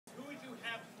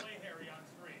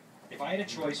if I had a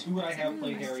choice, who would I have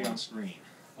play Harry on screen?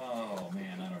 Oh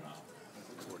man, I don't know.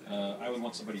 I would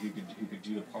want somebody who could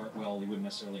do the part well. He wouldn't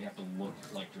necessarily have to look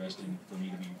like Dresden for me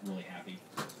to be really happy.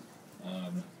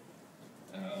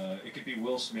 It could be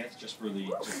Will Smith, just for the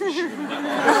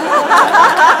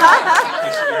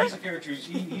he's a character.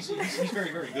 He's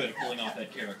very, very good at pulling off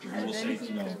that character. He will say,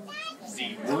 you know,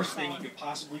 the worst thing you could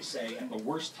possibly say at the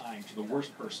worst time to the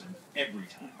worst person every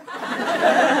time.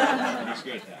 And he's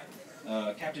good at that.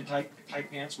 Captain Tight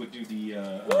Pants would do the.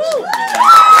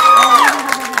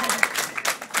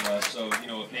 So, you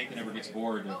know, if Nathan ever gets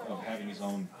bored of having his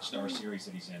own Star series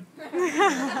that he's in, you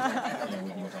know,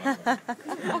 we can talk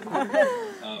about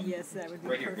it. Yes, that would be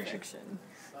right perfection.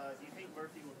 Do you think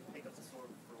Murphy will pick up the sword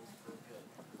for good?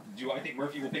 Do I think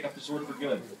Murphy will pick up the sword for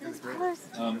good?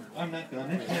 I'm not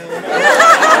gonna tell.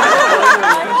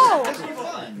 That's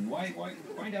fun. Why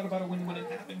find out about it when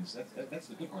it happens? That's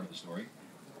the good part of the story.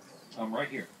 Right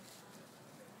here.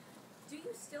 Do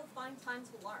you still find time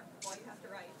to LARP while you have to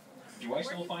write? Do I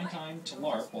still find time to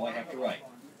LARP while I have to write?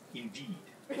 Indeed.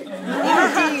 Indeed.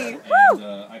 And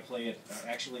I play it.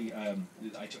 Actually, I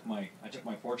took my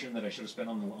fortune that I should have spent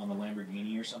on the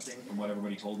Lamborghini or something, from what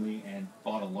everybody told me, and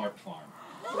bought a LARP farm.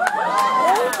 Oh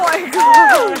my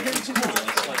God! It's cool.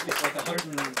 It's like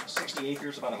 160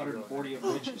 acres, about 140 of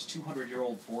which is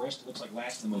 200-year-old forest. It looks like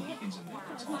Last of the Mohicans in there.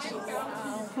 It's awesome.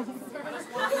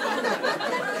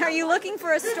 Are you looking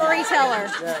for a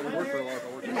storyteller? Yeah, we work for a LARP.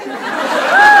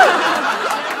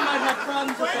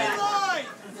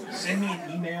 Send me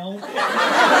an email.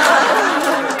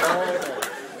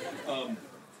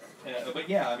 But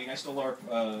yeah, I mean, I still LARP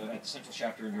at the Central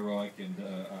Chapter in Heroic, and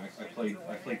I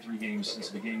played 3 games since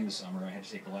the beginning of the summer. I had to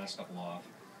take the last couple off.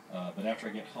 But after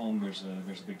I get home, there's a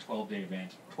big 12-day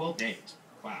event. 12 days.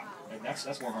 Wow,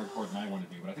 that's more hardcore than I want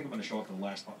to do. But I think I'm going to show up for the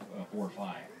last 4 or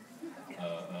 5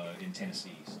 in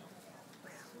Tennessee. So.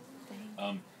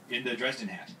 In the Dresden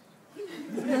hat.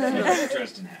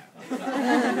 Dresden hat.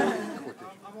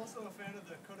 I'm also a fan of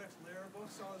the Codex Lyra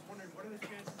books, so I was wondering, what are the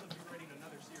chances of you writing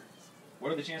another series?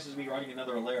 What are the chances of me writing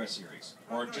another Alara series?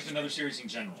 Or just another series in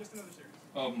general? Just another series.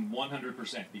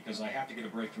 100%, because I have to get a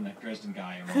break from that Dresden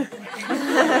guy. Or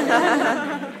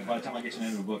by the time I get to the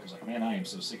end of the book, it's like, man, I am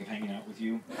so sick of hanging out with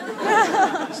you.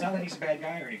 It's not that he's a bad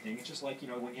guy or anything. It's just like, you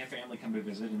know, when you have family come to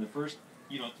visit, in the first,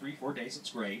 3-4 days, it's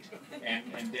great. And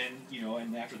then,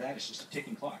 and after that, it's just a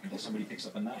ticking clock until somebody picks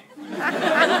up a knife.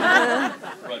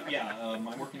 But yeah, I'm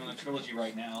working on a trilogy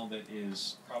right now that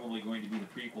is probably going to be the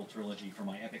prequel trilogy for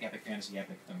my epic fantasy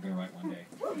epic that I'm going to write one day.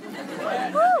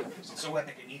 It's so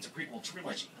epic, it needs a prequel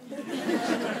trilogy.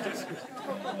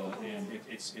 And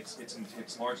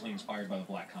it's largely inspired by the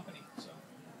Black Company. So.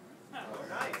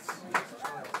 Nice.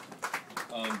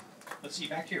 Let's see,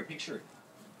 back here, pink shirt.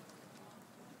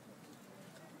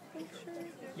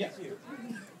 Yeah. Who's your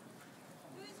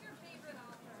favorite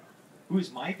author? Who is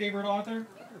my favorite author?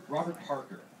 Robert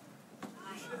Parker.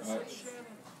 I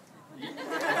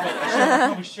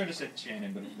probably should have said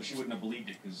Shannon, but she wouldn't have believed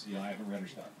it because I haven't read her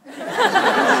stuff.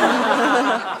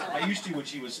 I used to when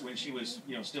she was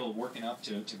still working up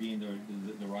to being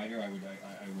the writer. I would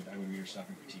read her stuff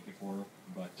and critique it for her.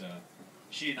 But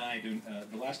she and I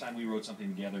the last time we wrote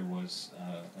something together was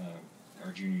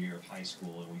our junior year of high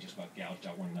school, and we just about gouged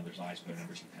out one another's eyes with our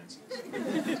numbers and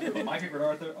pencils. But my favorite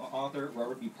author,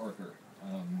 Robert B. Parker,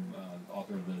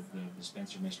 author of the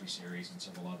Spencer Mystery Series and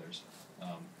several others.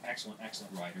 Excellent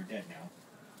writer, dead now.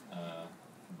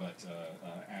 But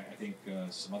I think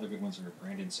some other good ones are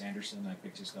Brandon Sanderson. I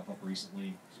picked his stuff up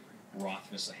recently.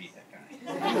 Rothfuss, I hate that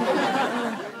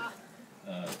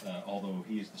guy. Although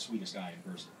he is the sweetest guy in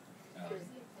person.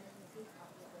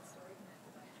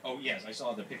 Oh yes, I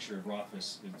saw the picture of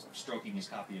Rothfuss stroking his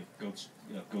copy of Ghost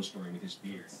Story with his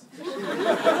beard.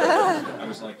 I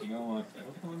was like, I don't think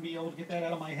I'm going to be able to get that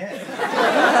out of my head.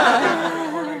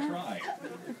 How hard I try.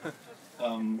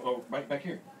 Right back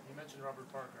here. You mentioned Robert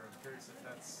Parker. I'm curious if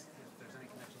there's any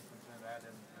connections between that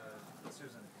and the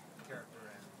Susan character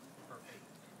and her fate.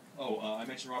 Oh, I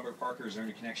mentioned Robert Parker. Is there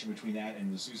any connection between that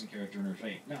and the Susan character and her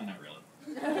fate? No, not really.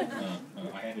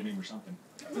 I had to name her something.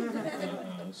 So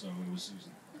it was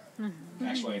Susan.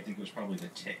 Actually, I think it was probably the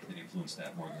tick that influenced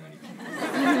that more than anything.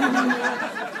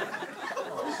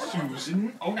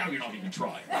 Susan? Oh, now you're not even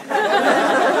trying.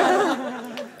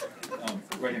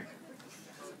 Right here.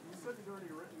 You said you'd already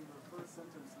written the first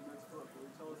sentence in the next book. Will you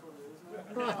tell us what it is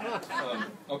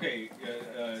now? Okay,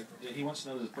 he wants to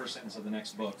know the first sentence of the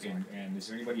next book, and is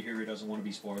there anybody here who doesn't want to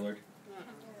be spoilered?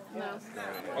 No.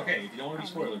 Okay, if you don't want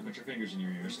to be spoilered, put your fingers in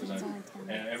your ears, because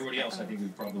everybody else I think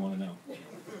would probably want to know.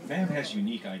 Mab has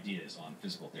unique ideas on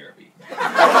physical therapy.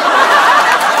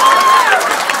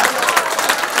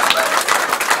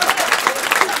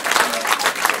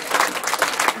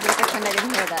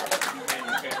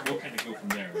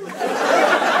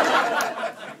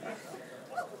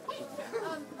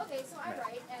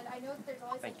 know that there's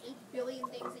always like 8 billion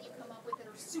things that you come up with that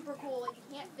are super cool and you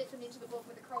can't fit them into the book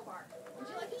with a crowbar. Would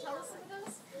you like to tell us some of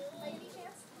those by any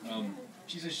chance?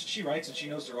 She says she writes and she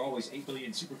knows there are always 8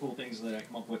 billion super cool things that I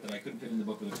come up with that I couldn't fit in the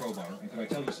book with a crowbar. And could I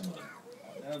tell you some of them?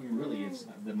 Really, it's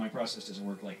not, my process doesn't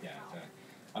work like that.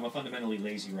 I'm a fundamentally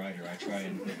lazy writer. I try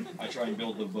and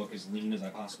build the book as lean as I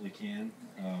possibly can,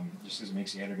 just because it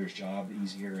makes the editor's job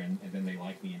easier, and then they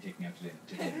like me and take me out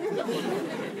to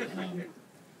dinner.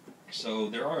 So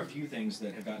there are a few things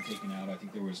that have gotten taken out. I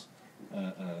think there was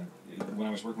when I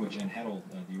was working with Jen Heddle,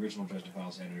 the original Dresden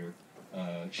Files editor.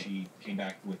 She came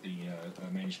back with the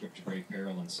manuscript to Grave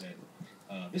Peril and said,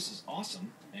 "This is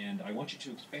awesome, and I want you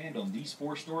to expand on these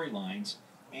 4 storylines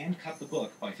and cut the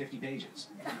book by 50 pages.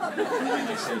 And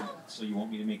I said, "So you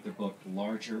want me to make the book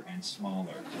larger and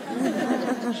smaller?"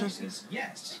 She says,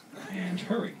 "Yes, and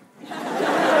hurry."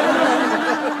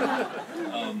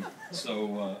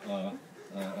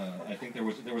 I think there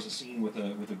was a scene with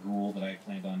a ghoul that I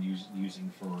planned on using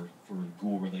for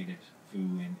ghoul-related foo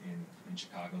in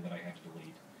Chicago that I had to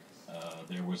delete.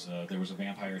 There was a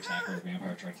vampire attack where the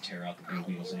vampire tried to tear out the Bill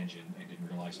Beetle's engine and didn't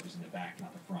realize it was in the back,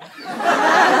 not the front.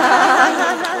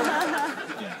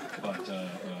 Yeah, but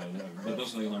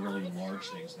those are the only really large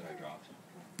things that I dropped.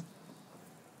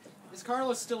 Is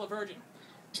Carlos still a virgin?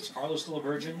 Is Carlos still a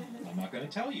virgin? I'm not going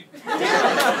to tell you.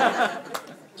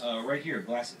 Right here,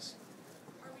 glasses.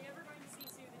 Are we ever going to see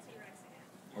Sue the T-Rex again?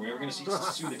 Are we ever going to see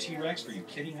Sue the T-Rex? Are you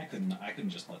kidding? I couldn't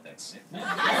just let that sit. No. It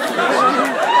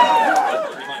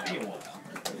might be a while.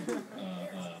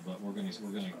 But we're gonna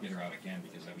get her out again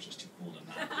because that was just too cool to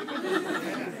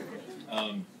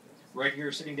not. Right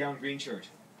here, sitting down, green shirt.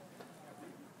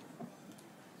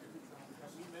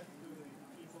 Have we met the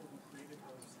people who created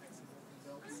those hexagon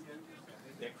belts yet?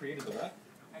 That created the what?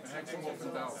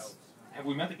 Hexenwolf belts. Have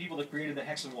we met the people that created the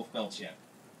Hexenwolf belts yet?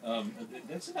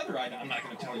 That's another item. I'm not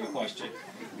going to tell you a question.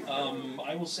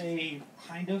 I will say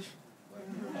kind of,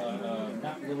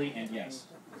 not really, and yes.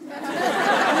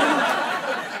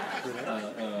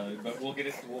 But we'll get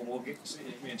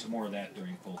into more of that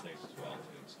during Cold Days as well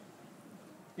too. So.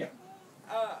 Yeah.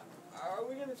 Are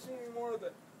we going to see more of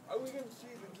the? Are we going to see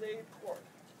the Jade Court?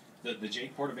 The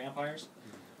Jade Court of Vampires?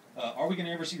 Are we going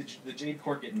to ever see the Jade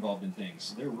Court get involved in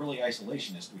things? They're really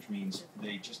isolationist, which means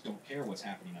they just don't care what's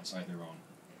happening outside their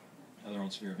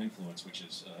own sphere of influence, which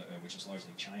is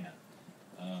largely China.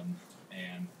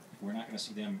 And we're not going to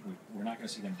see them. We're not going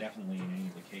to see them definitely in any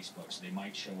of the case books. They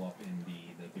might show up in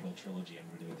the big old trilogy I'm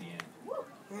going to do at the end.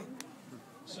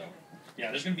 So, yeah,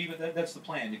 there's going to be. That's the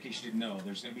plan. In case you didn't know,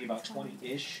 there's going to be about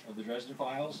 20-ish of the Dresden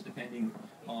Files, depending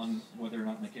on whether or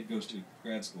not my kid goes to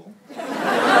grad school. And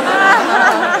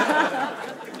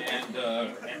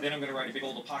then I'm going to write a big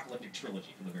old apocalyptic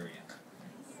trilogy for the very end.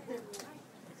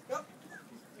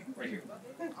 Right here.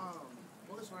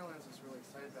 What Miss Rylands was really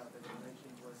excited about that you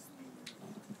mentioned was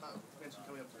the mention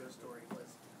coming up to their story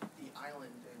was the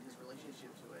island and his relationship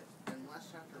to it. And last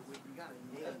chapter we got a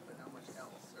name, but not much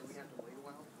else. Are we going to have to wait a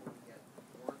while before we get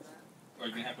more of that? Are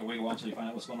you going to have to wait a while until you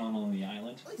find out what's going on the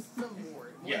island? At least some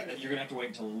more. Yeah, you're going to have to wait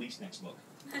until at least next book.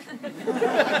 Next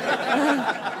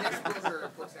book or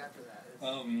books after that.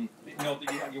 No,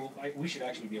 we should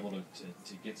actually be able to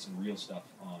get some real stuff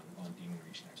on Demon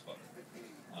Reach next book.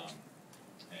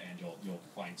 And you'll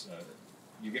find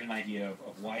you get an idea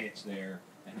of why it's there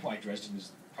and why Dresden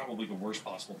is probably the worst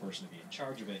possible person to be in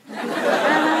charge of it.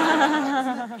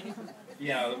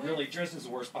 Yeah, really, Dresden's the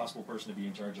worst possible person to be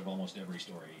in charge of almost every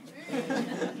story.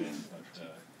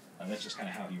 But that's just kind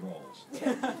of how he rolls.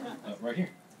 Right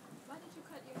here. Why did you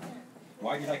cut your hair?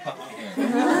 Why did I cut my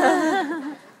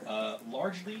hair?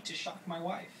 Largely to shock my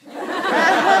wife.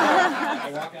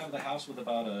 I walked out of the house with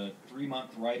about a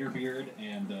 3-month writer beard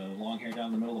and long hair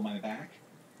down the middle of my back,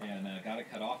 and got it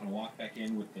cut off and walked back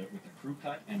in with the crew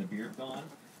cut and the beard gone,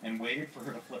 and waited for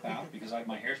her to flip out because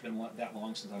my hair's been that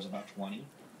long since I was about 20.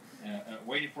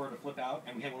 Waited for her to flip out,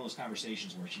 and we had one of those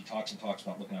conversations where she talks and talks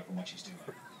about looking up from what she's doing.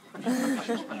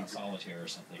 She was playing solitaire or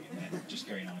something, and just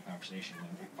carrying on a conversation.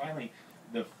 And finally,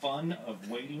 the fun of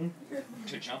waiting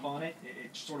to jump on it,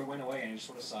 it sort of went away, and I just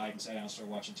sort of sighed and sat down and started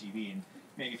watching TV. And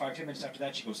maybe 5-10 minutes after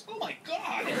that, she goes, "Oh my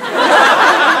God! If we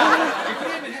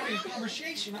hadn't been having a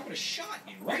conversation, I would have shot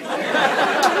you right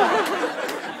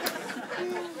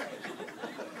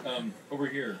there." Over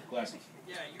here, glasses.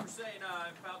 Yeah, you were saying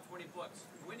about 20 books.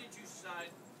 When did you decide?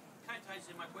 Kind of ties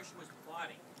in. My question was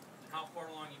plotting. How far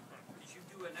along you? Did you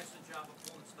do an excellent job of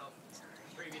pulling stuff,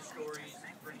 previous stories,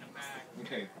 bringing them back?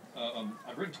 Okay,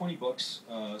 I've written 20 books.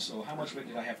 So how much of it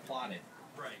did I have plotted?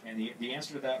 Right. And the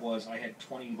answer to that was I had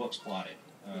 20 books plotted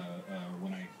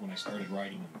when I started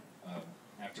writing them.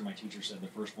 after my teacher said the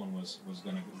first one was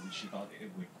gonna, she thought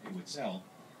it would sell.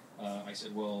 I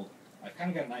said, well, I've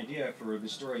kind of got an idea for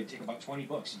this story. It'd take about 20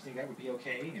 books. You think that would be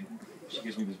okay? And she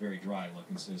gives me this very dry look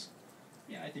and says,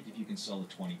 yeah, I think if you can sell a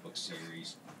 20-book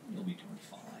series, you'll be doing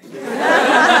fine.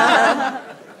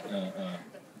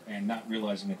 And not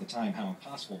realizing at the time how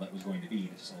impossible that was going to be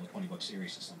to sell a 20-book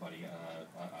series to somebody,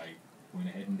 I went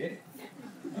ahead and did it.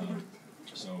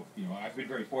 So, you know, I've been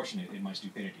very fortunate in my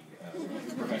stupidity,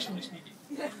 professionally speaking.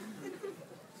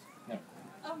 No.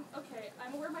 Okay,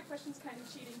 I'm aware my question's kind of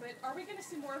cheating, but are we going to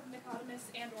see more of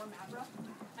Nicodemus and or Mavra?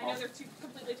 I know they're two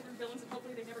completely different villains, and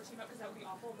hopefully they never team up because that would be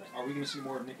awful. But are we going to see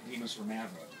more of Nicodemus or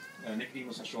Mavra?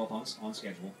 Nicodemus will show up on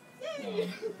schedule.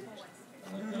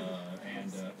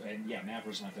 And yeah,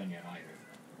 Mavra's not done yet either,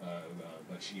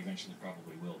 but she eventually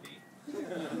probably will be.